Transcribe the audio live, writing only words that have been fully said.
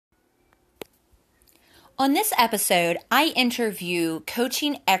On this episode, I interview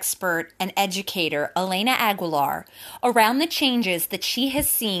coaching expert and educator Elena Aguilar around the changes that she has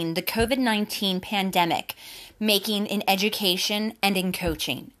seen the COVID-19 pandemic making in education and in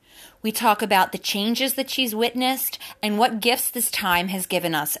coaching. We talk about the changes that she's witnessed and what gifts this time has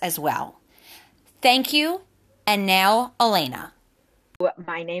given us as well. Thank you, and now Elena.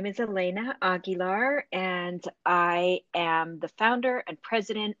 My name is Elena Aguilar, and I am the founder and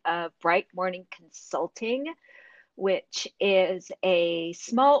president of Bright Morning Consulting, which is a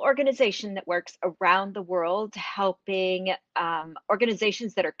small organization that works around the world helping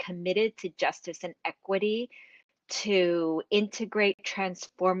organizations that are committed to justice and equity to integrate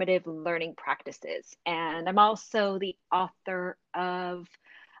transformative learning practices. And I'm also the author of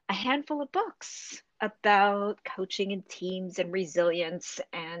a handful of books about coaching in teams and resilience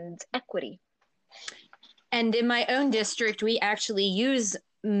and equity. And in my own district, we actually use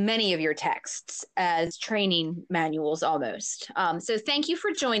many of your texts as training manuals almost. So thank you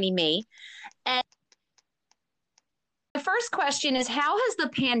for joining me. And the first question is, how has the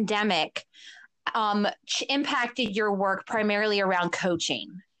pandemic impacted your work primarily around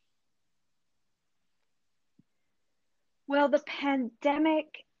coaching? Well, the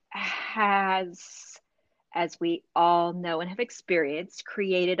pandemic has, as we all know and have experienced,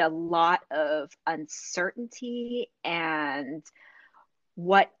 created a lot of uncertainty and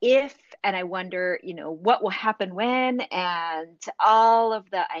what if, and I wonder, what will happen when, and all of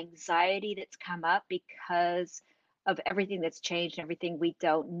the anxiety that's come up because of everything that's changed, everything we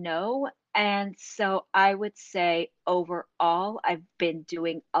don't know. And so I would say overall, I've been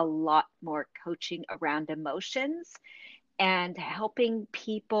doing a lot more coaching around emotions and helping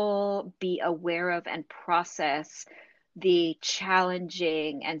people be aware of and process the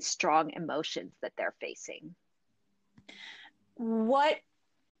challenging and strong emotions that they're facing. What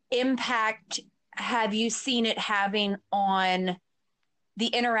impact have you seen it having on the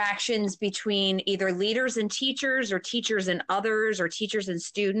interactions between either leaders and teachers, or teachers and others, or teachers and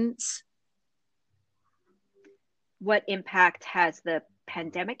students? What impact has the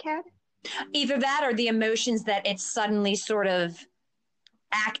pandemic had? Either that or the emotions that it's suddenly sort of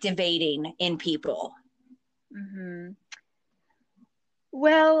activating in people. Mm-hmm.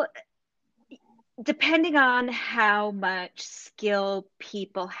 Well, depending on how much skill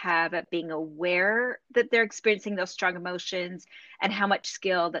people have at being aware that they're experiencing those strong emotions and how much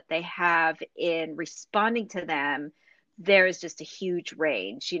skill that they have in responding to them, there is just a huge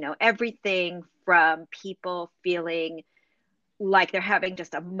range. Everything from people feeling like they're having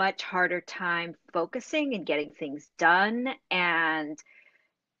just a much harder time focusing and getting things done, and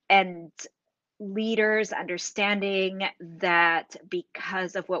leaders understanding that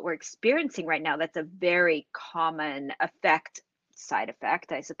because of what we're experiencing right now, that's a very common side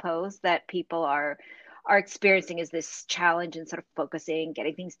effect, I suppose, that people are experiencing, is this challenge in sort of focusing,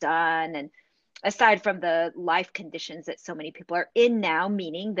 getting things done. And aside from the life conditions that so many people are in now,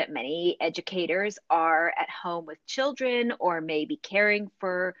 meaning that many educators are at home with children or maybe caring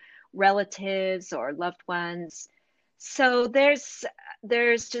for relatives or loved ones. So there's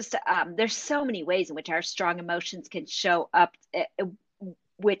so many ways in which our strong emotions can show up,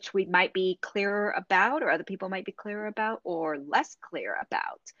 which we might be clearer about, or other people might be clearer about, or less clear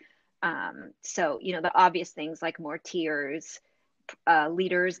about. So the obvious things like more tears,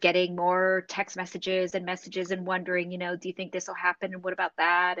 leaders getting more text messages and wondering, do you think this will happen, and what about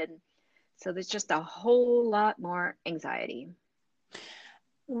that? And so there's just a whole lot more anxiety.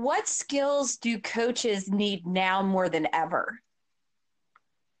 What skills do coaches need now more than ever?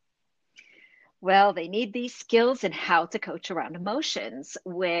 Well, they need these skills in how to coach around emotions,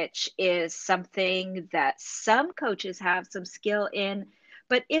 which is something that some coaches have some skill in.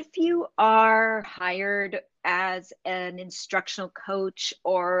 But if you are hired as an instructional coach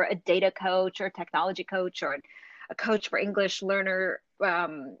or a data coach or a technology coach or a coach for English learner,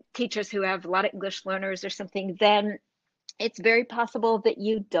 teachers who have a lot of English learners or something, then it's very possible that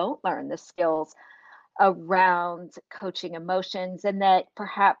you don't learn the skills around coaching emotions, and that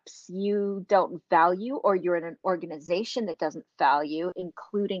perhaps you don't value, or you're in an organization that doesn't value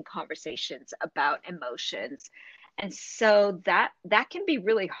including conversations about emotions. And so that can be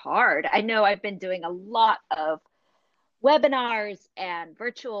really hard. I know I've been doing a lot of webinars and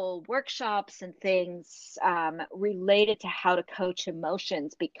virtual workshops and things related to how to coach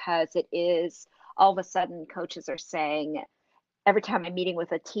emotions, because it is all of a sudden coaches are saying, every time I'm meeting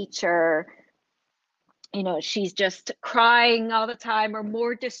with a teacher, she's just crying all the time, or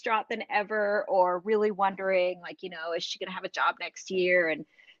more distraught than ever, or really wondering, like, is she going to have a job next year? And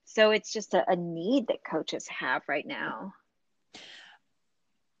so it's just a need that coaches have right now.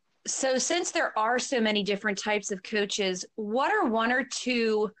 So, since there are so many different types of coaches, what are one or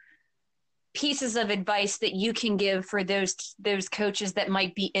two pieces of advice that you can give for those coaches that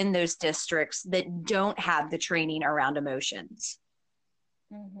might be in those districts that don't have the training around emotions?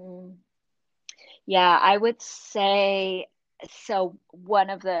 Mhm. Yeah, I would say so. One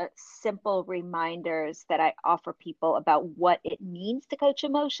of the simple reminders that I offer people about what it means to coach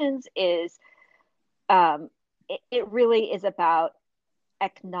emotions is um, it really is about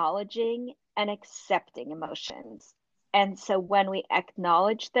acknowledging and accepting emotions. And so when we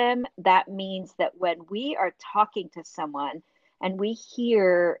acknowledge them, that means that when we are talking to someone and we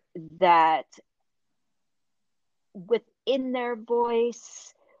hear that within their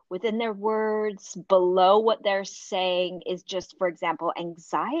voice, within their words, below what they're saying is just, for example,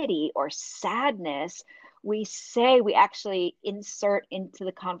 anxiety or sadness, we actually insert into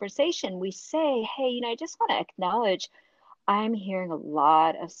the conversation. We say, hey, I just want to acknowledge I'm hearing a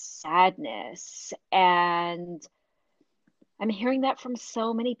lot of sadness, and I'm hearing that from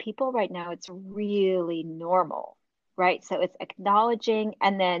so many people right now. It's really normal, right? So it's acknowledging,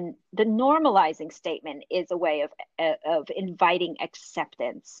 and then the normalizing statement is a way of inviting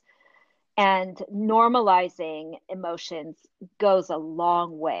acceptance. And normalizing emotions goes a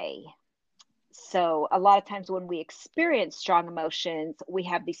long way. So a lot of times when we experience strong emotions, we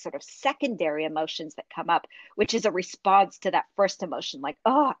have these sort of secondary emotions that come up, which is a response to that first emotion, like,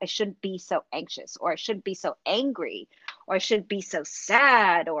 oh, I shouldn't be so anxious, or I shouldn't be so angry, or I shouldn't be so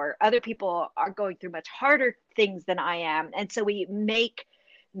sad, or other people are going through much harder things than I am. And so we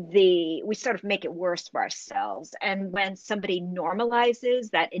sort of make it worse for ourselves. And when somebody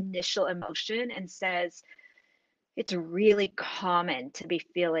normalizes that initial emotion and says, it's really common to be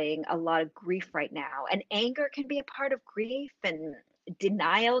feeling a lot of grief right now. And anger can be a part of grief, and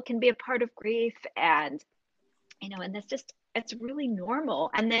denial can be a part of grief. And it's really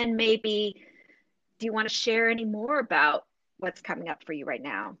normal. And then maybe, do you want to share any more about what's coming up for you right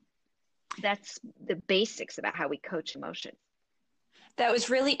now? That's the basics about how we coach emotions. That was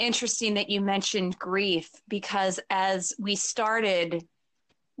really interesting that you mentioned grief because as we started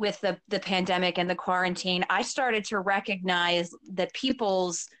with the pandemic and the quarantine, I started to recognize that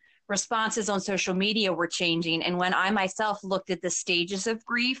people's responses on social media were changing. And when I myself looked at the stages of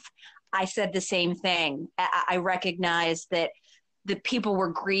grief, I said the same thing. I recognized that the people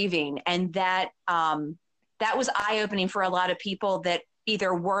were grieving, and that was eye opening for a lot of people that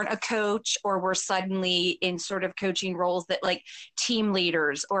either weren't a coach or were suddenly in sort of coaching roles, that like team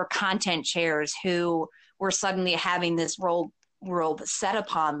leaders or content chairs who were suddenly having this role set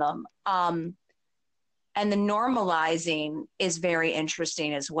upon them. And the normalizing is very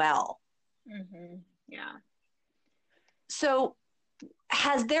interesting as well. Yeah. So,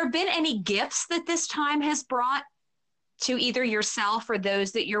 has there been any gifts that this time has brought to either yourself or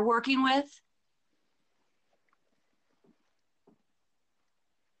those that you're working with?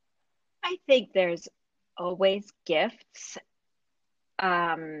 I think there's always gifts.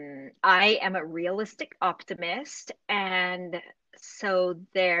 I am a realistic optimist, and so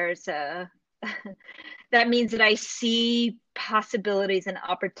there's a that means that I see possibilities and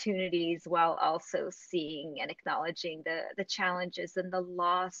opportunities while also seeing and acknowledging the challenges and the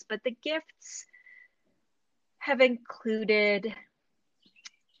loss. But the gifts have included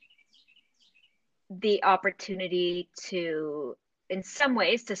the opportunity to, in some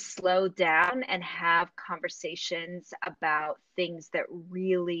ways, to slow down and have conversations about things that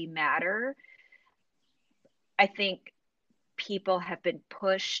really matter. I think people have been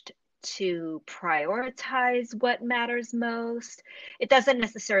pushed to prioritize what matters most. It doesn't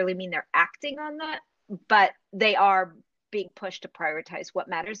necessarily mean they're acting on that, but they are being pushed to prioritize what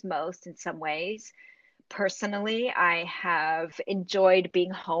matters most in some ways. Personally, I have enjoyed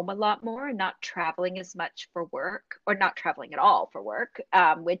being home a lot more, not traveling as much for work, or not traveling at all for work,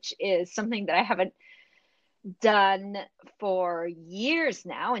 which is something that I haven't done for years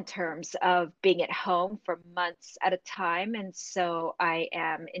now in terms of being at home for months at a time. And so I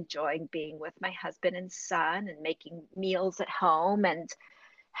am enjoying being with my husband and son and making meals at home and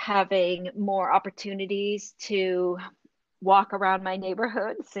having more opportunities to walk around my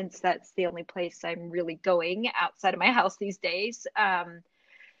neighborhood, since that's the only place I'm really going outside of my house these days. And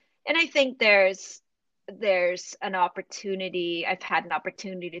I think there's an opportunity. I've had an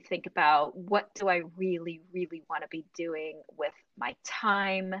opportunity to think about, what do I really, really want to be doing with my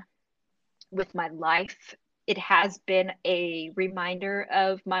time, with my life. It has been a reminder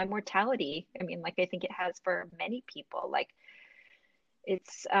of my mortality. I mean, like, I think it has for many people. Like,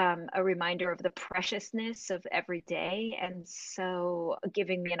 It's a reminder of the preciousness of every day, and so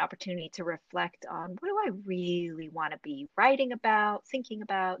giving me an opportunity to reflect on what do I really want to be writing about, thinking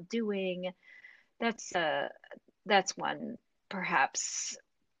about, doing. That's that's one perhaps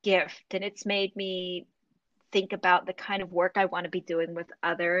gift, and it's made me think about the kind of work I want to be doing with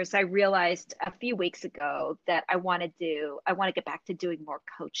others. I realized a few weeks ago that I want to get back to doing more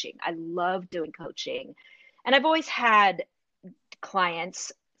coaching. I love doing coaching. And I've always had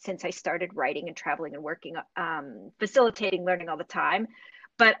clients since I started writing and traveling and working, facilitating learning all the time.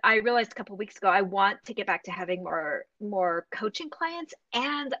 But I realized a couple of weeks ago I want to get back to having more coaching clients,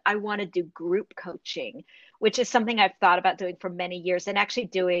 and I want to do group coaching, which is something I've thought about doing for many years, and actually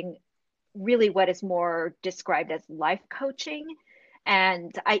doing really what is more described as life coaching.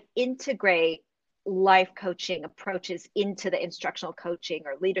 And I integrate life coaching approaches into the instructional coaching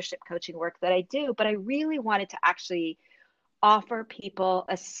or leadership coaching work that I do. But I really wanted to actually offer people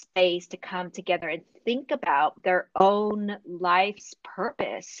a space to come together and think about their own life's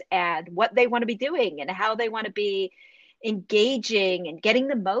purpose and what they want to be doing and how they want to be engaging and getting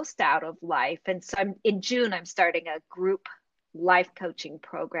the most out of life. And so in June, I'm starting a group life coaching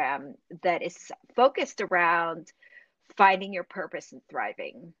program that is focused around finding your purpose and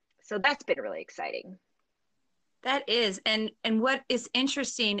thriving. So that's been really exciting. That is, and what is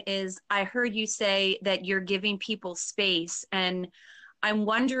interesting is I heard you say that you're giving people space, and I'm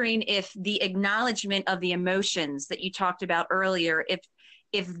wondering if the acknowledgement of the emotions that you talked about earlier,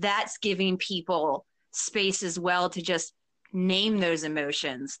 if that's giving people space as well to just name those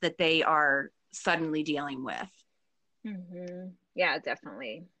emotions that they are suddenly dealing with. Mm-hmm. Yeah,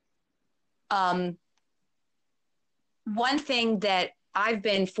 definitely. Um, One thing that I've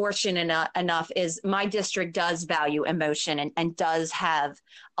been fortunate enough is my district does value emotion and does have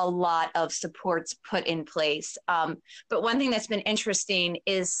a lot of supports put in place. But one thing that's been interesting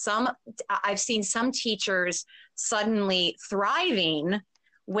is I've seen some teachers suddenly thriving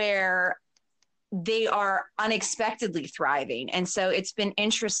where they are unexpectedly thriving. And so it's been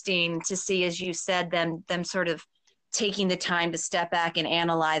interesting to see, as you said, them sort of taking the time to step back and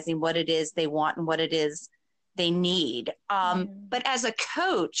analyzing what it is they want and what it is they need. But as a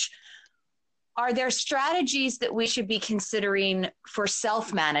coach, are there strategies that we should be considering for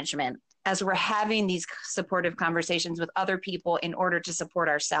self-management as we're having these supportive conversations with other people in order to support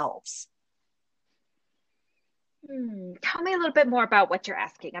ourselves? Tell me a little bit more about what you're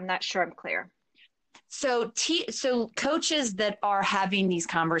asking. I'm not sure I'm clear. So coaches that are having these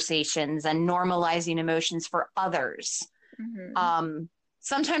conversations and normalizing emotions for others,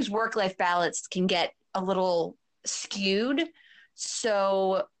 sometimes work-life balance can get a little skewed.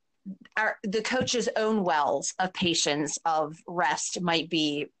 So the coach's own wells of patience, of rest might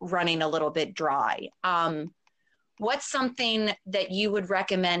be running a little bit dry. What's something that you would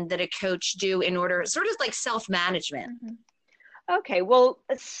recommend that a coach do in order, sort of like self-management? Okay, well,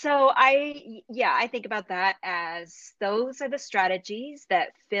 so I think about that as those are the strategies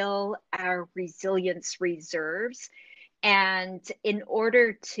that fill our resilience reserves. And in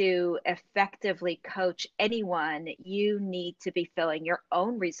order to effectively coach anyone, you need to be filling your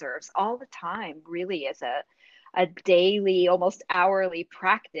own reserves all the time, really, as a daily, almost hourly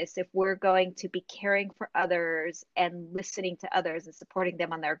practice. If we're going to be caring for others and listening to others and supporting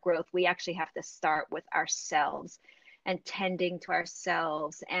them on their growth, we actually have to start with ourselves and tending to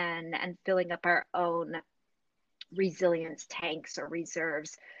ourselves and filling up our own resilience tanks or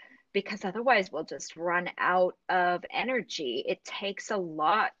reserves, because otherwise we'll just run out of energy. It takes a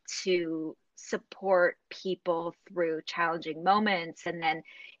lot to support people through challenging moments. And then,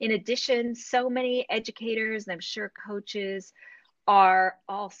 in addition, so many educators and I'm sure coaches are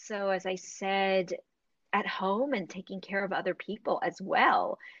also, as I said, at home and taking care of other people as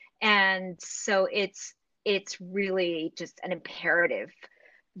well. And so it's really just an imperative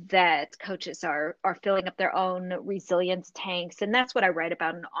that coaches are filling up their own resilience tanks. And that's what I write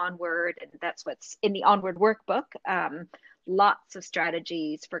about in Onward, and that's what's in the Onward workbook. Lots of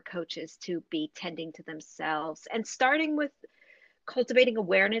strategies for coaches to be tending to themselves, and starting with cultivating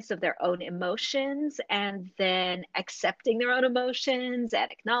awareness of their own emotions, and then accepting their own emotions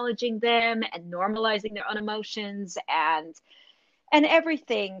and acknowledging them and normalizing their own emotions, and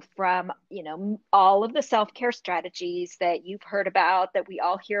everything from, all of the self-care strategies that you've heard about, that we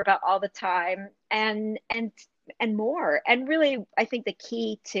all hear about all the time, and more. And really, I think the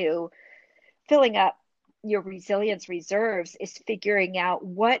key to filling up your resilience reserves is figuring out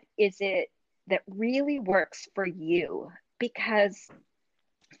what is it that really works for you. Because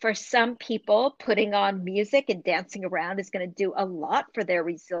for some people, putting on music and dancing around is going to do a lot for their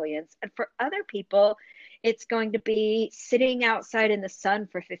resilience. And for other people, It's going to be sitting outside in the sun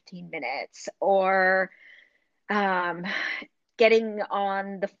for 15 minutes, or um, getting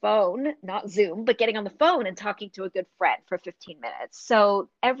on the phone, not Zoom, but getting on the phone and talking to a good friend for 15 minutes. So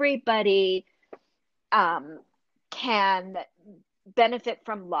everybody um, can benefit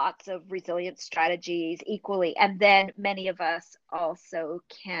from lots of resilience strategies equally. And then many of us also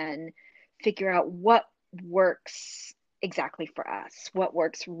can figure out what works exactly for us, what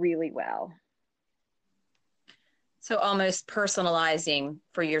works really well. So almost personalizing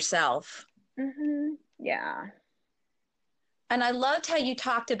for yourself. Mm-hmm. Yeah. And I loved how you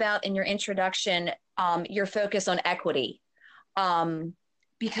talked about in your introduction your focus on equity, um,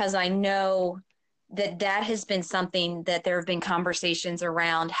 because I know that that has been something that there have been conversations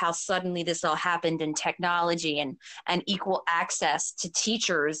around how suddenly this all happened in technology and equal access to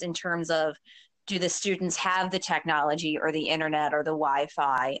teachers in terms of, do the students have the technology or the internet or the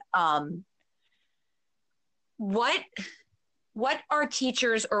Wi-Fi? What what are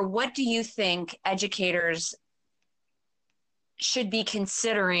teachers, or what do you think educators should be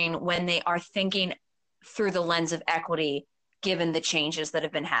considering when they are thinking through the lens of equity, given the changes that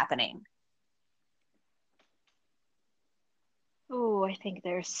have been happening? Oh, I think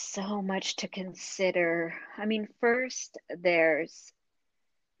there's so much to consider. I mean, first, there's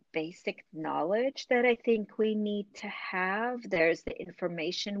basic knowledge that I think we need to have. There's the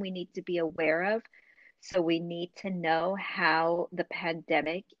information we need to be aware of. So we need to know how the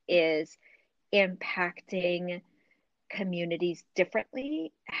pandemic is impacting communities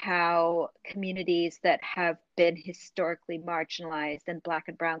differently, how communities that have been historically marginalized and Black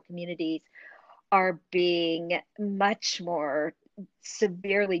and Brown communities are being much more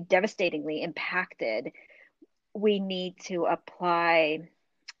severely, devastatingly impacted. We need to apply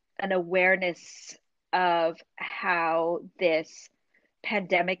an awareness of how this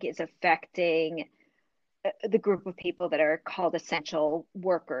pandemic is affecting the group of people that are called essential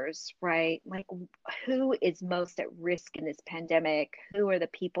workers, right? Like, who is most at risk in this pandemic? Who are the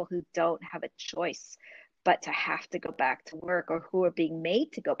people who don't have a choice but to have to go back to work, or who are being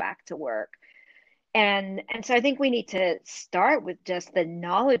made to go back to work? And so I think we need to start with just the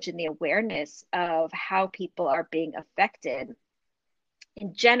knowledge and the awareness of how people are being affected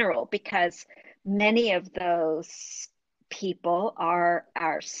in general, because many of those people are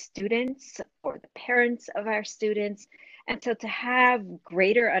our students or the parents of our students. And so to have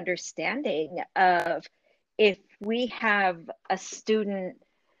greater understanding of, if we have a student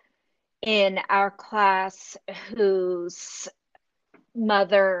in our class whose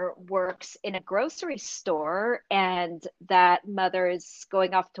mother works in a grocery store, and that mother is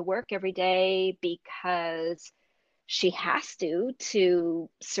going off to work every day because she has to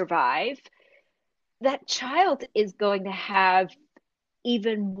survive, that child is going to have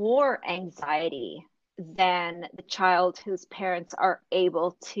even more anxiety than the child whose parents are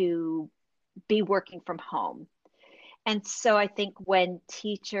able to be working from home. And so I think when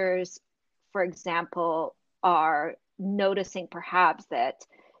teachers, for example, are noticing perhaps that,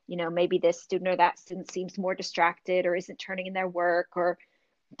 maybe this student or that student seems more distracted, or isn't turning in their work, or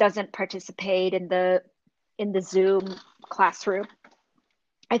doesn't participate in the Zoom classroom,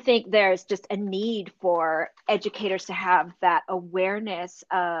 I think there's just a need for educators to have that awareness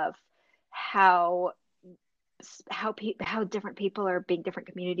of how how different people are being, different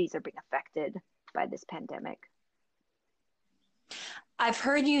communities are being affected by this pandemic. I've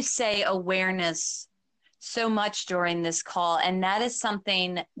heard you say awareness so much during this call, and that is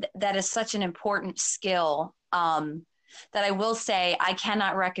something that is such an important skill. That I will say, I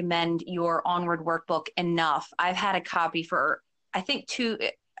cannot recommend your Onward workbook enough. I've had a copy for, I think,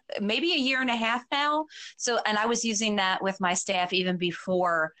 maybe a year and a half now. So, and I was using that with my staff even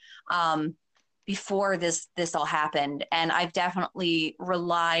before this all happened. And I've definitely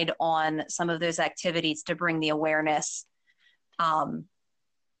relied on some of those activities to bring the awareness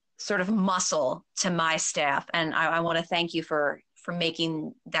sort of muscle to my staff. And I want to thank you for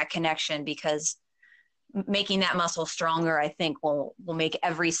making that connection, because making that muscle stronger, I think, will make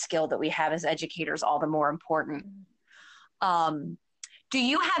every skill that we have as educators all the more important. Do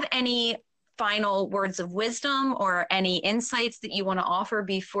you have any final words of wisdom or any insights that you want to offer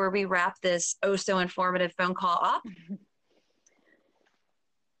before we wrap this oh so informative phone call up?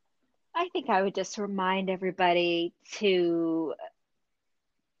 I think I would just remind everybody to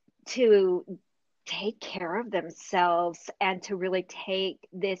take care of themselves, and to really take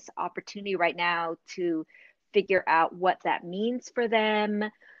this opportunity right now to figure out what that means for them,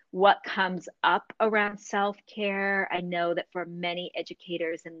 what comes up around self-care. I know that for many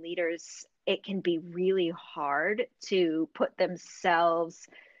educators and leaders, it can be really hard to put themselves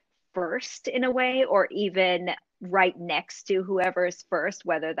first in a way, or even right next to whoever's first,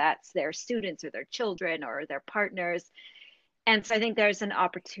 whether that's their students or their children or their partners. And so I think there's an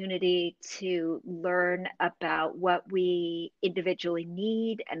opportunity to learn about what we individually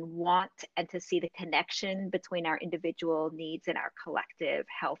need and want, and to see the connection between our individual needs and our collective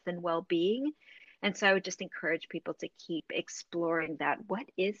health and well being. And so I would just encourage people to keep exploring that. What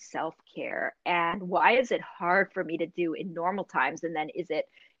is self care, and why is it hard for me to do in normal times? And then is it,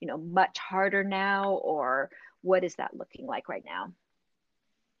 much harder now, or what is that looking like right now?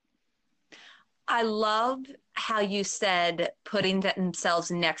 I love how you said putting themselves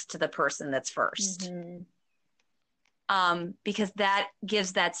next to the person that's first. Mm-hmm. Because that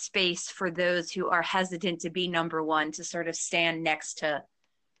gives that space for those who are hesitant to be number one to sort of stand next to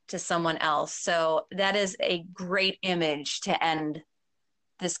someone else. So that is a great image to end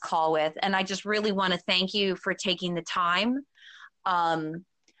this call with. And I just really want to thank you for taking the time.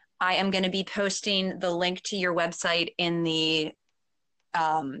 I am going to be posting the link to your website in the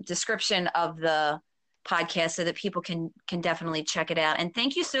description of the podcast so that people can definitely check it out. And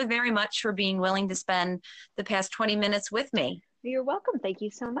thank you so very much for being willing to spend the past 20 minutes with me. You're welcome. Thank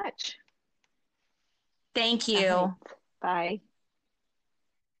you so much. Thank you. Bye.